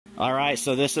All right,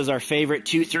 so this is our favorite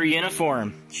 2-3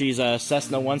 uniform. She's a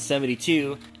Cessna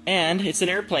 172, and it's an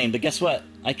airplane, but guess what?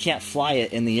 I can't fly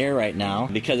it in the air right now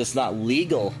because it's not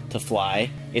legal to fly.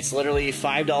 It's literally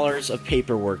 $5 of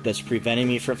paperwork that's preventing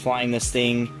me from flying this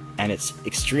thing, and it's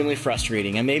extremely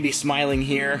frustrating. I may be smiling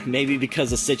here, maybe because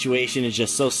the situation is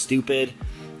just so stupid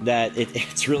that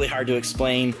it's really hard to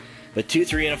explain, but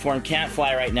 2-3 uniform can't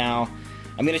fly right now.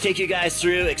 I'm gonna take you guys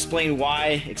through, explain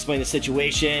why, explain the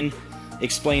situation,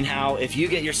 explain how if you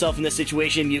get yourself in this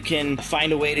situation, you can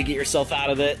find a way to get yourself out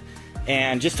of it,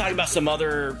 and just talk about some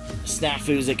other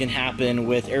snafus that can happen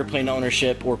with airplane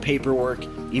ownership or paperwork,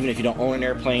 even if you don't own an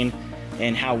airplane,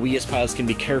 and how we as pilots can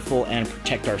be careful and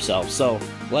protect ourselves. So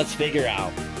let's figure out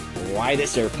why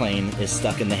this airplane is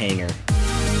stuck in the hangar.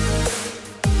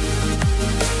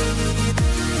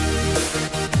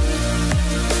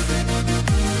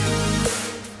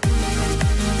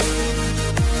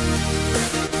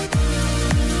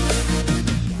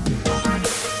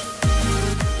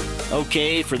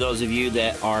 Okay, for those of you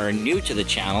that are new to the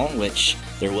channel, which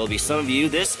there will be some of you,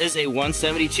 this is a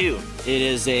 172. It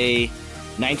is a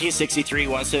 1963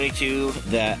 172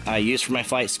 that I used for my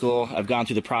flight school. I've gone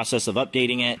through the process of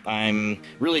updating it. I'm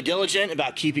really diligent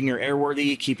about keeping her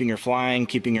airworthy, keeping her flying,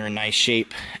 keeping her in nice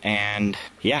shape. And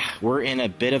yeah, we're in a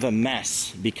bit of a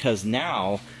mess because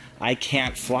now I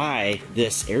can't fly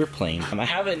this airplane. I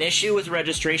have an issue with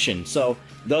registration. So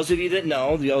those of you that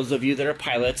know, those of you that are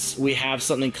pilots, we have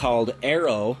something called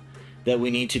AERO that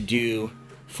we need to do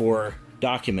for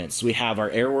documents. We have our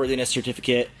airworthiness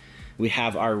certificate, we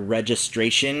have our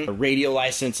registration, a radio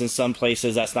license in some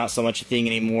places, that's not so much a thing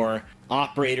anymore,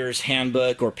 operator's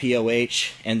handbook or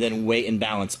POH, and then weight and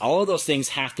balance. All of those things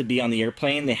have to be on the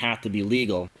airplane, they have to be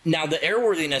legal. Now the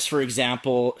airworthiness, for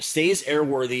example, stays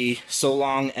airworthy so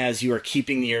long as you are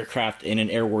keeping the aircraft in an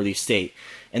airworthy state.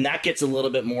 And that gets a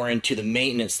little bit more into the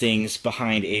maintenance things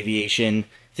behind aviation,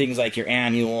 things like your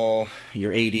annual,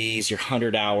 your ADs, your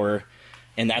 100-hour,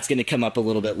 and that's going to come up a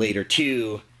little bit later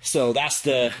too. So that's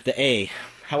the A.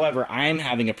 However, I'm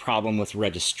having a problem with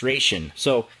registration.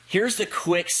 So here's the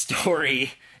quick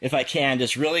story, if I can,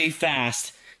 just really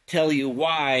fast, tell you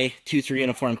why 2-3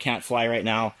 uniform can't fly right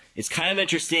now. It's kind of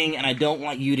interesting, and I don't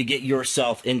want you to get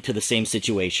yourself into the same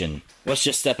situation. Let's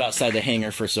just step outside the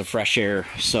hangar for some fresh air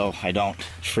so I don't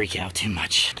freak out too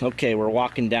much. Okay, we're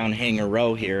walking down Hangar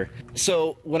Row here.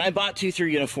 So when I bought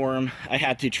 2-3 uniform, I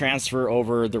had to transfer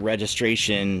over the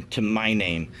registration to my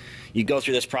name. You go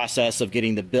through this process of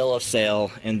getting the bill of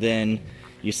sale, and then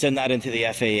you send that into the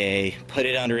FAA, put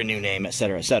it under a new name,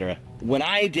 etc., etc. When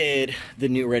I did the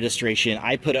new registration,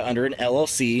 I put it under an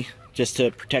LLC just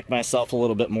to protect myself a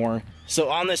little bit more. So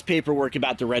on this paperwork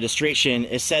about the registration,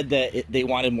 it said that they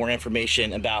wanted more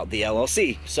information about the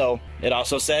LLC. So it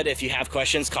also said, if you have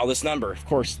questions, call this number. Of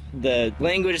course, the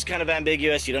language is kind of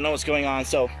ambiguous. You don't know what's going on.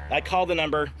 So I call the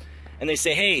number, and they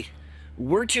say, hey,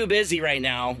 we're too busy right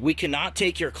now. We cannot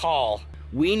take your call.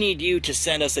 We need you to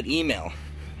send us an email.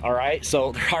 All right,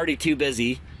 so they're already too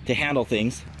busy to handle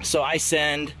things. So I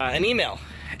send an email,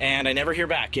 and I never hear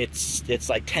back. It's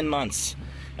like 10 months,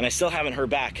 and I still haven't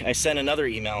heard back. I sent another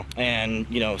email, and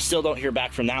still don't hear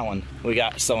back from that one. We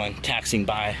got someone taxiing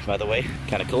by the way,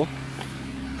 kind of cool.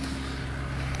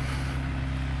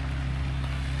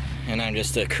 And I'm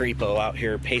just a creepo out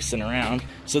here pacing around.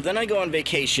 So then I go on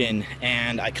vacation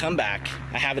and I come back.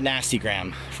 I have a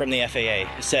nastygram from the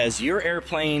FAA. It says, your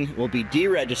airplane will be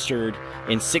deregistered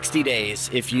in 60 days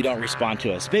if you don't respond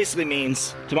to us. Basically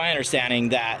means, to my understanding,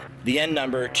 that the N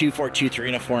number 2423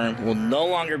 uniform will no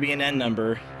longer be an N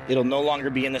number. It'll no longer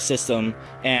be in the system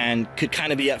and could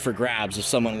kind of be up for grabs if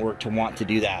someone were to want to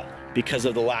do that because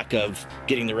of the lack of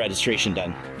getting the registration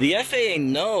done. The FAA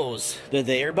knows that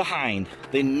they are behind.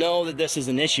 They know that this is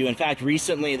an issue. In fact,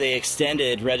 recently they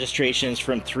extended registrations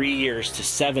from 3 years to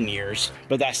 7 years,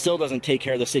 but that still doesn't take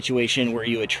care of the situation where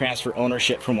you would transfer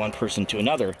ownership from one person to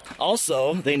another.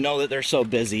 Also, they know that they're so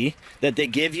busy that they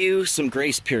give you some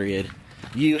grace period.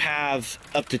 You have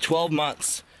up to 12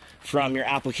 months from your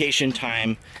application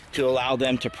time to allow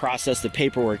them to process the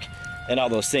paperwork and all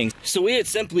those things. So we had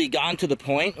simply gone to the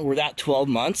point where that 12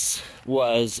 months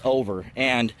was over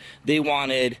and they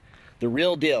wanted the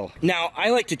real deal. Now,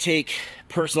 I like to take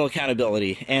personal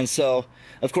accountability, and so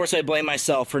of course I blame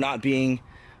myself for not being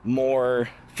more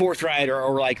forthright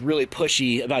or like really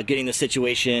pushy about getting the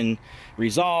situation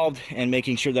resolved and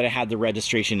making sure that I had the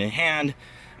registration in hand.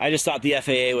 I just thought the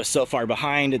FAA was so far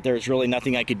behind that there's really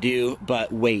nothing I could do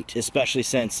but wait, especially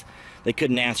since they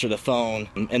couldn't answer the phone,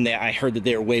 and I heard that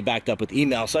they were way backed up with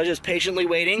email. So I was just patiently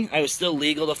waiting. I was still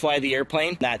legal to fly the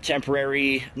airplane. That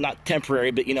temporary, not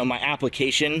temporary, but my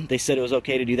application, they said it was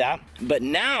okay to do that. But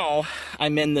now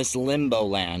I'm in this limbo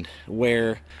land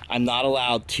where I'm not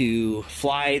allowed to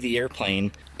fly the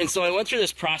airplane. And so I went through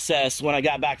this process when I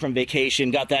got back from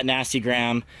vacation, got that nasty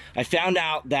gram. I found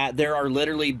out that there are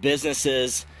literally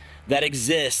businesses that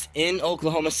exist in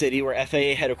Oklahoma City, where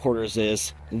FAA headquarters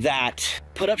is, that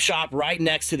put up shop right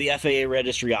next to the FAA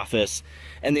registry office,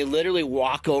 and they literally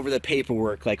walk over the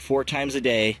paperwork like 4 times a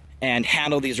day and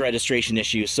handle these registration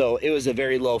issues. So it was a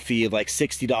very low fee of like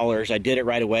 $60. I did it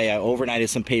right away. I overnighted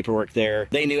some paperwork there.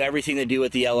 They knew everything to do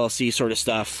with the LLC sort of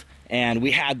stuff, and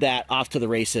we had that off to the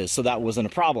races, so that wasn't a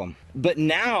problem. But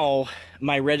now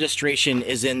my registration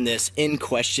is in this in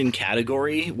question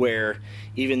category where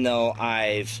even though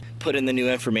I've put in the new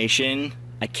information,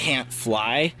 I can't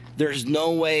fly. There's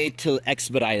no way to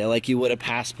expedite it like you would a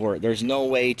passport. There's no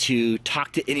way to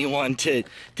talk to anyone to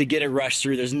get it rushed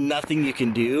through. There's nothing you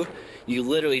can do. You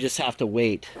literally just have to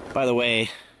wait. By the way,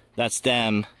 that's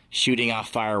them shooting off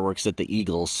fireworks at the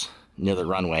Eagles near the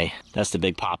runway. That's the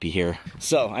big poppy here.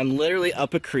 So I'm literally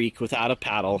up a creek without a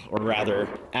paddle, or rather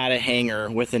at a hangar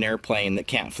with an airplane that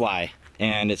can't fly.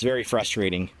 And it's very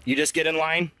frustrating. You just get in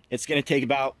line. It's gonna take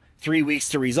about 3 weeks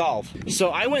to resolve. So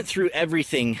I went through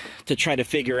everything to try to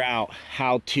figure out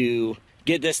how to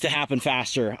get this to happen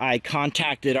faster. I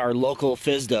contacted our local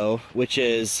FSDO, which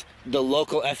is the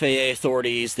local FAA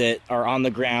authorities that are on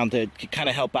the ground that can kind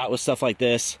of help out with stuff like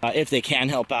this, if they can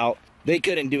help out. They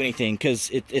couldn't do anything because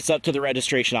it's up to the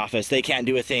registration office. They can't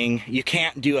do a thing. You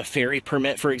can't do a ferry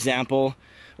permit, for example,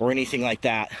 or anything like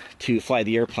that to fly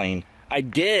the airplane. I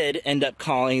did end up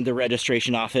calling the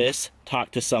registration office,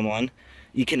 talk to someone.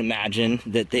 You can imagine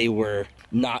that they were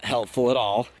not helpful at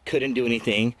all, couldn't do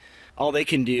anything. All they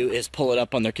can do is pull it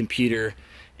up on their computer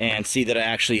and see that I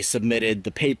actually submitted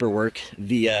the paperwork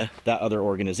via that other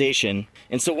organization.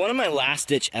 And so one of my last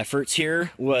ditch efforts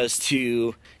here was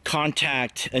to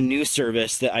contact a new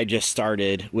service that I just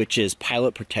started, which is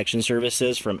Pilot Protection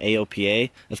Services from AOPA.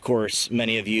 Of course,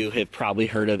 many of you have probably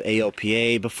heard of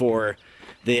AOPA before.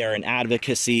 They are an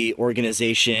advocacy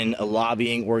organization, a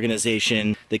lobbying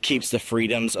organization that keeps the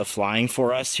freedoms of flying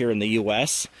for us here in the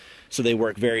US. So they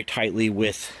work very tightly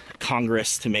with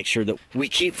Congress to make sure that we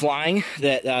keep flying,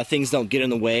 that things don't get in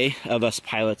the way of us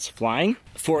pilots flying.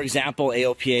 For example,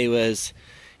 AOPA was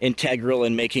integral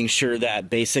in making sure that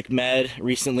Basic Med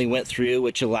recently went through,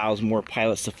 which allows more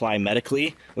pilots to fly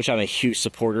medically, which I'm a huge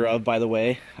supporter of, by the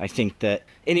way. I think that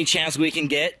any chance we can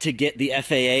get to get the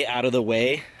FAA out of the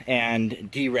way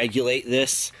and deregulate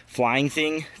this flying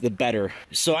thing, the better.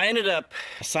 So I ended up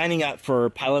signing up for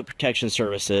Pilot Protection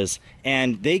Services,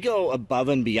 and they go above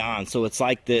and beyond. So it's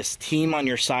like this team on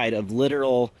your side of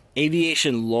literal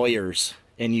aviation lawyers,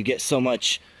 and you get so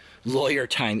much lawyer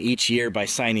time each year by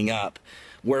signing up,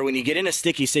 where when you get in a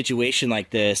sticky situation like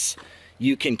this,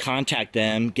 you can contact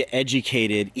them, get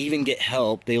educated, even get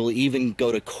help. They will even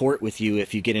go to court with you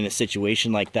if you get in a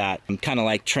situation like that. I'm kind of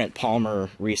like Trent Palmer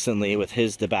recently with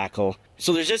his debacle.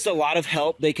 So there's just a lot of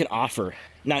help they can offer.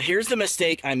 Now here's the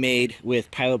mistake I made with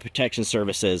Pilot Protection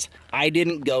Services. I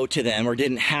didn't go to them or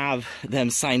didn't have them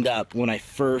signed up when I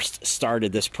first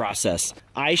started this process.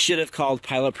 I should have called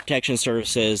Pilot Protection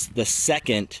Services the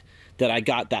second that I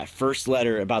got that first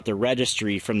letter about the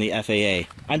registry from the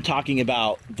FAA. I'm talking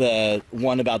about the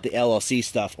one about the LLC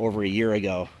stuff over a year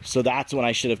ago. So that's when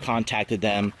I should have contacted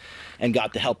them and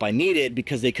got the help I needed,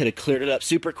 because they could have cleared it up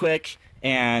super quick,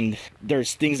 and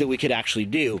there's things that we could actually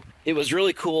do. It was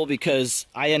really cool because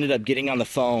I ended up getting on the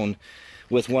phone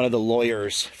with one of the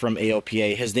lawyers from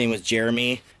AOPA. His name was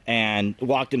Jeremy, and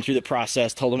walked him through the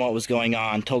process, told him what was going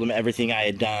on, told him everything I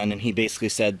had done, and he basically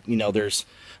said, there's,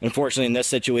 unfortunately in this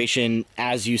situation,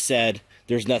 as you said,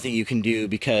 there's nothing you can do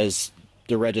because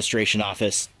the registration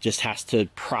office just has to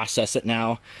process it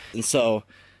now. And so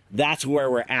that's where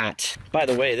we're at. By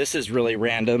the way, this is really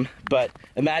random, but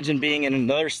imagine being in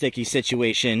another sticky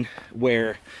situation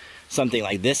where something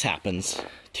like this happens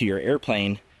to your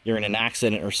airplane. You're in an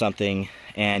accident or something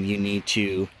and you need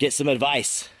to get some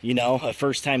advice, a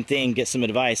first time thing, get some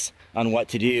advice on what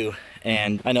to do.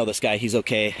 And I know this guy, he's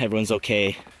okay, everyone's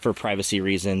okay for privacy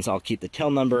reasons. I'll keep the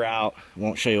tail number out,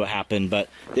 won't show you what happened, but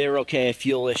they were okay,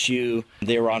 fuel issue,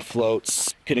 they were on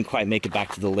floats, couldn't quite make it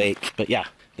back to the lake, but yeah,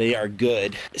 they are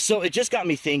good. So it just got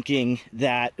me thinking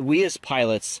that we as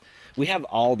pilots, we have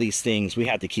all these things we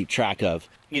have to keep track of.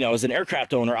 As an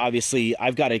aircraft owner, obviously,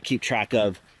 I've got to keep track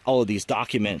of all of these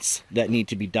documents that need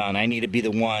to be done. I need to be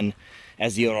the one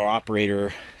as the owner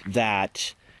operator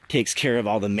that takes care of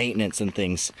all the maintenance and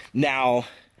things. Now,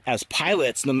 as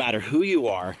pilots, no matter who you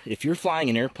are, if you're flying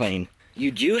an airplane, you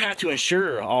do have to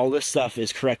ensure all this stuff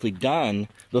is correctly done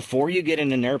before you get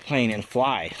in an airplane and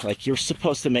fly. Like, you're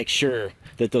supposed to make sure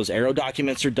that those aero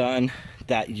documents are done,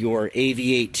 that your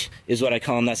aviate is what I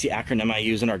call them. That's the acronym I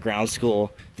use in our ground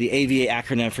school. The aviate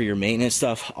acronym for your maintenance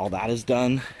stuff, all that is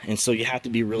done. And so you have to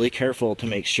be really careful to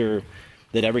make sure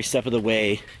that every step of the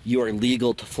way you are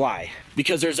legal to fly.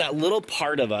 Because there's that little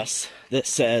part of us that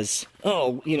says,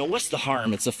 oh, you know, what's the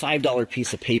harm? It's a $5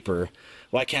 piece of paper.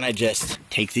 Why can't I just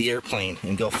take the airplane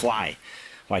and go fly?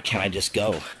 Why can't I just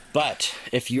go? But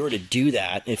if you were to do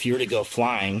that, if you were to go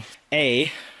flying,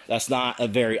 that's not a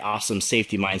very awesome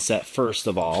safety mindset, first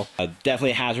of all.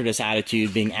 Definitely a hazardous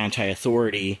attitude, being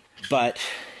anti-authority. But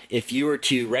if you were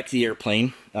to wreck the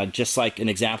airplane, just like an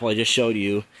example I just showed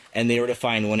you, and they were to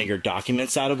find one of your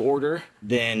documents out of order,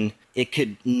 then it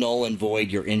could null and void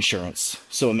your insurance.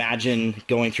 So imagine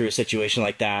going through a situation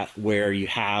like that where you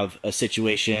have a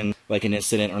situation like an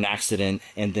incident or an accident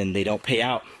and then they don't pay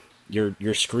out.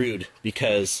 You're screwed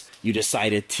because you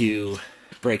decided to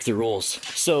break the rules.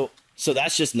 So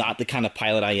that's just not the kind of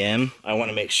pilot I am. I want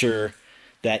to make sure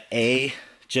that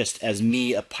just as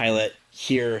me, a pilot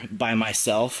here by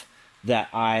myself, that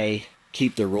I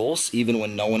keep the rules even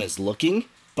when no one is looking.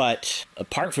 But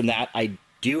apart from that, I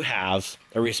do have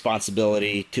a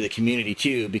responsibility to the community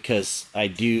too, because I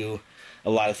do a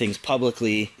lot of things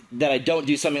publicly, that I don't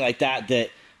do something like that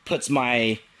puts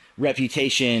my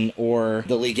reputation or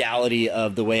the legality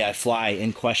of the way I fly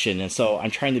in question. And so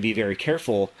I'm trying to be very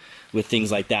careful with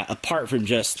things like that, apart from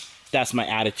just that's my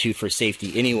attitude for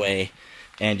safety anyway,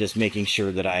 and just making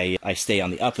sure that I stay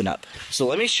on the up and up. So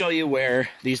let me show you where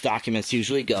these documents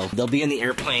usually go. They'll be in the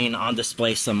airplane on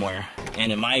display somewhere.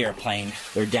 And in my airplane,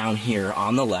 they're down here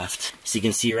on the left. So you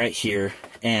can see right here.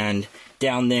 And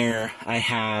down there, I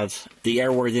have the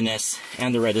airworthiness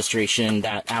and the registration.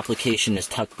 That application is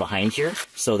tucked behind here.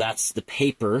 So that's the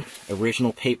paper,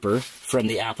 original paper from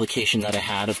the application that I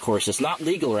had. Of course, it's not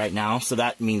legal right now, so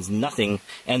that means nothing.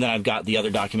 And then I've got the other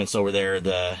documents over there,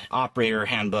 the operator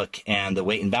handbook and the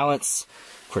weight and balance.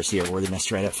 Of course, the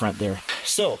airworthiness right up front there.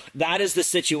 So that is the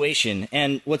situation.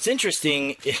 And what's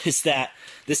interesting is that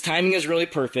this timing is really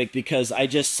perfect because I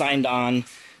just signed on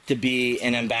to be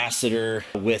an ambassador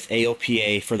with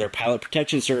AOPA for their pilot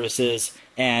protection services.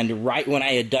 And right when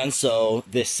I had done so,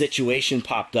 this situation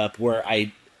popped up where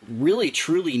I really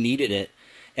truly needed it.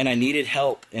 And I needed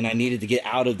help, and I needed to get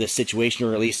out of this situation,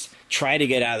 or at least try to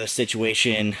get out of the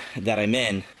situation that I'm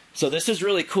in. So this is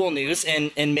really cool news,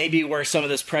 and maybe where some of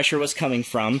this pressure was coming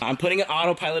from. I'm putting an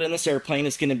autopilot in this airplane.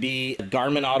 It's going to be a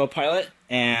Garmin autopilot.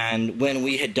 And when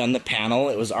we had done the panel,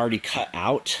 it was already cut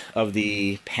out of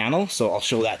the panel. So I'll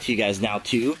show that to you guys now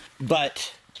too.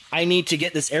 But I need to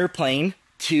get this airplane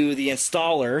to the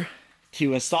installer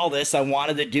to install this. I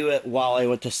wanted to do it while I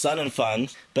went to Sun and Fun,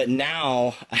 but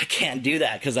now I can't do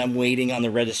that because I'm waiting on the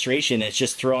registration. It's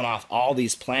just throwing off all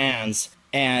these plans,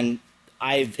 and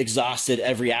I've exhausted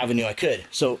every avenue I could.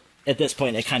 So at this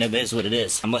point, it kind of is what it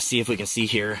is. Let's see if we can see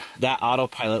here. That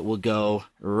autopilot will go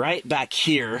right back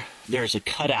here. There's a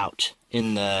cutout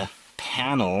in the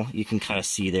panel. You can kind of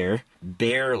see there,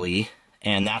 barely.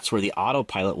 And that's where the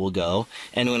autopilot will go.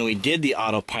 And when we did the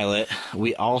autopilot,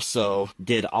 we also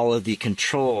did all of the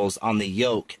controls on the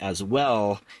yoke as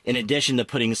well, in addition to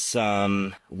putting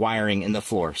some wiring in the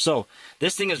floor. So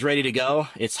this thing is ready to go.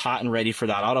 It's hot and ready for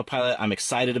that autopilot. I'm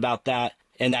excited about that.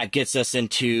 And that gets us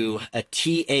into a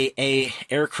TAA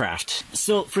aircraft.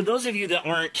 So for those of you that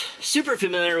aren't super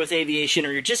familiar with aviation,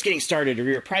 or you're just getting started, or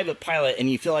you're a private pilot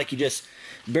and you feel like you just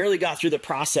barely got through the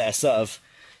process of,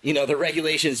 you know, the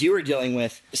regulations you were dealing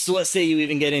with. So let's say you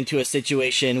even get into a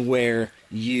situation where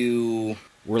you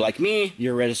were like me,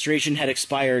 your registration had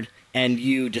expired, and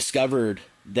you discovered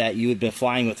that you had been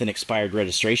flying with an expired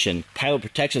registration. Pilot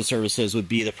Protection Services would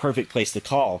be the perfect place to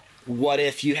call. What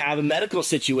if you have a medical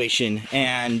situation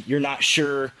and you're not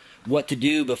sure what to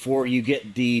do before you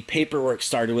get the paperwork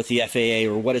started with the FAA,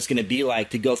 or what it's going to be like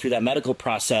to go through that medical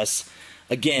process?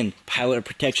 Again, Pilot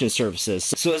Protection Services.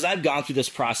 So as I've gone through this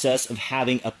process of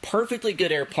having a perfectly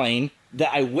good airplane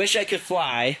that I wish I could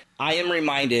fly, I am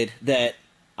reminded that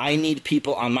I need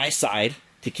people on my side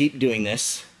to keep doing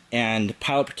this. And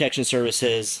Pilot Protection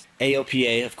Services,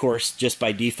 AOPA, of course, just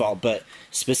by default, but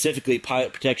specifically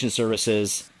Pilot Protection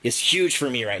Services is huge for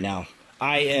me right now.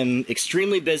 I am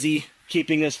extremely busy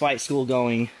keeping this flight school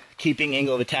going, keeping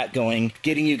Angle of Attack going,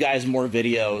 getting you guys more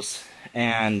videos.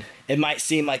 And it might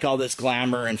seem like all this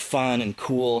glamour and fun and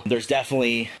cool. There's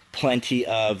definitely plenty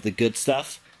of the good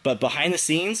stuff, But behind the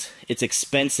scenes, it's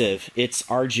expensive, it's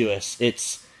arduous,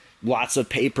 it's lots of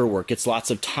paperwork, it's lots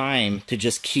of time to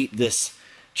just keep this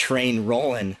train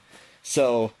rolling.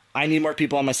 So I need more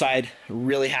people on my side.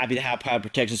 Really happy to have Pilot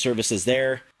Protection Services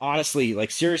there. Honestly,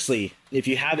 like seriously, if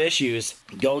you have issues,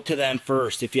 go to them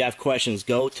first. If you have questions,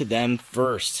 go to them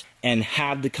first and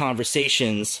have the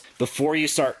conversations before you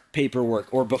start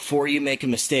paperwork or before you make a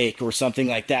mistake or something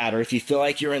like that. Or if you feel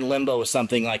like you're in limbo with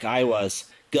something like I was,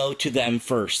 go to them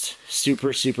first.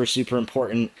 Super, super, super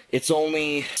important. It's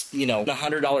only, you know,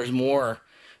 $100 more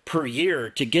per year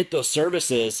to get those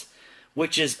services,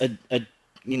 which is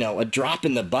a drop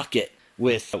in the bucket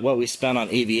with what we spent on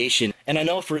aviation. And I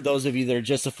know for those of you that are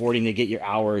just affording to get your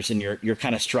hours and you're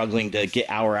kind of struggling to get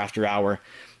hour after hour,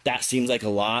 that seems like a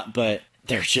lot, but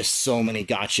there's just so many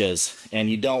gotchas, and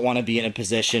you don't want to be in a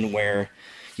position where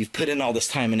you've put in all this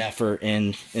time and effort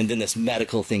and then this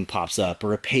medical thing pops up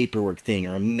or a paperwork thing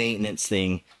or a maintenance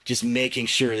thing. Just making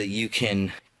sure that you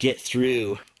can get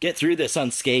through this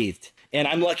unscathed. And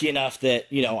I'm lucky enough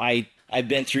that, you know, I've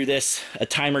been through this a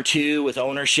time or two with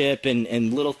ownership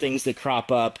and little things that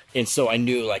crop up. And so I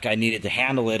knew like I needed to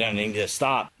handle it and I needed to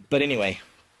stop. But anyway,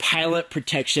 Pilot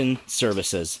Protection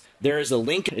Services. There is a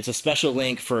link. It's a special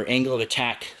link for Angle of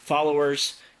Attack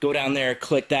followers. Go down there,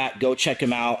 click that, go check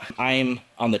them out. I'm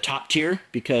on the top tier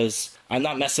because I'm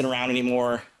not messing around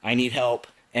anymore. I need help.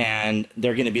 And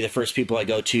they're going to be the first people I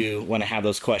go to when I have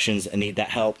those questions and need that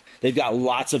help. They've got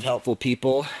lots of helpful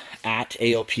people at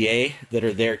AOPA that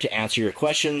are there to answer your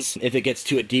questions. If it gets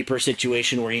to a deeper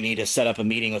situation where you need to set up a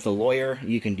meeting with a lawyer,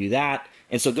 you can do that.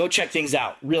 And so go check things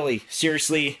out. Really,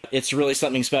 seriously, it's really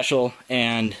something special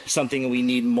and something we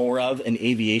need more of in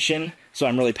aviation. So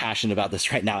I'm really passionate about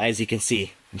this right now. As you can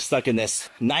see, I'm stuck in this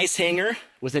nice hangar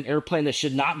with an airplane that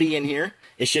should not be in here.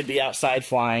 It should be outside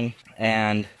flying,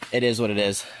 and it is what it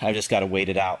is. I've just got to wait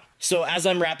it out. So as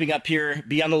I'm wrapping up here,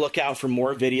 be on the lookout for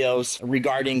more videos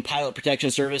regarding Pilot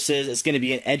Protection Services. It's going to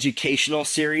be an educational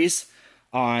series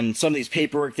on some of these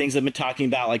paperwork things I've been talking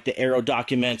about, like the aero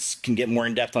documents. Can get more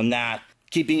in depth on that.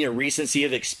 Keeping your recency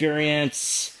of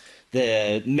experience,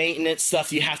 the maintenance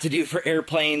stuff you have to do for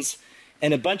airplanes,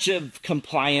 and a bunch of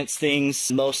compliance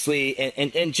things mostly,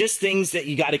 and just things that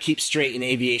you got to keep straight in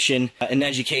aviation. An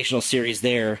educational series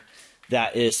there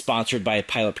that is sponsored by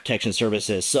Pilot Protection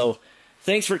Services. So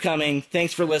thanks for coming.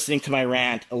 Thanks for listening to my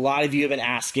rant. A lot of you have been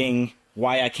asking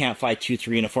why I can't fly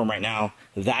 2-3 uniform right now.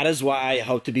 That is why I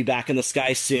hope to be back in the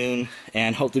sky soon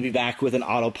and hope to be back with an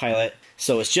autopilot.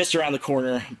 So it's just around the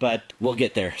corner, but we'll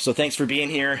get there. So thanks for being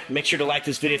here. Make sure to like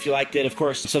this video if you liked it. Of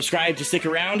course, subscribe to stick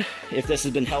around if this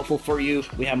has been helpful for you.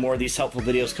 We have more of these helpful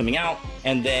videos coming out.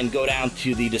 And then go down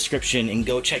to the description and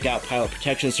go check out Pilot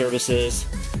Protection Services.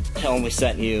 Tell them we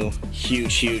sent you.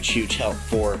 Huge, huge, huge help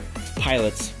for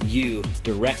pilots, you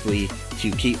directly, to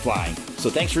keep flying.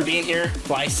 So thanks for being here.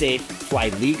 Fly safe, fly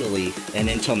legally, and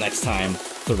until next time,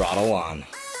 throttle on.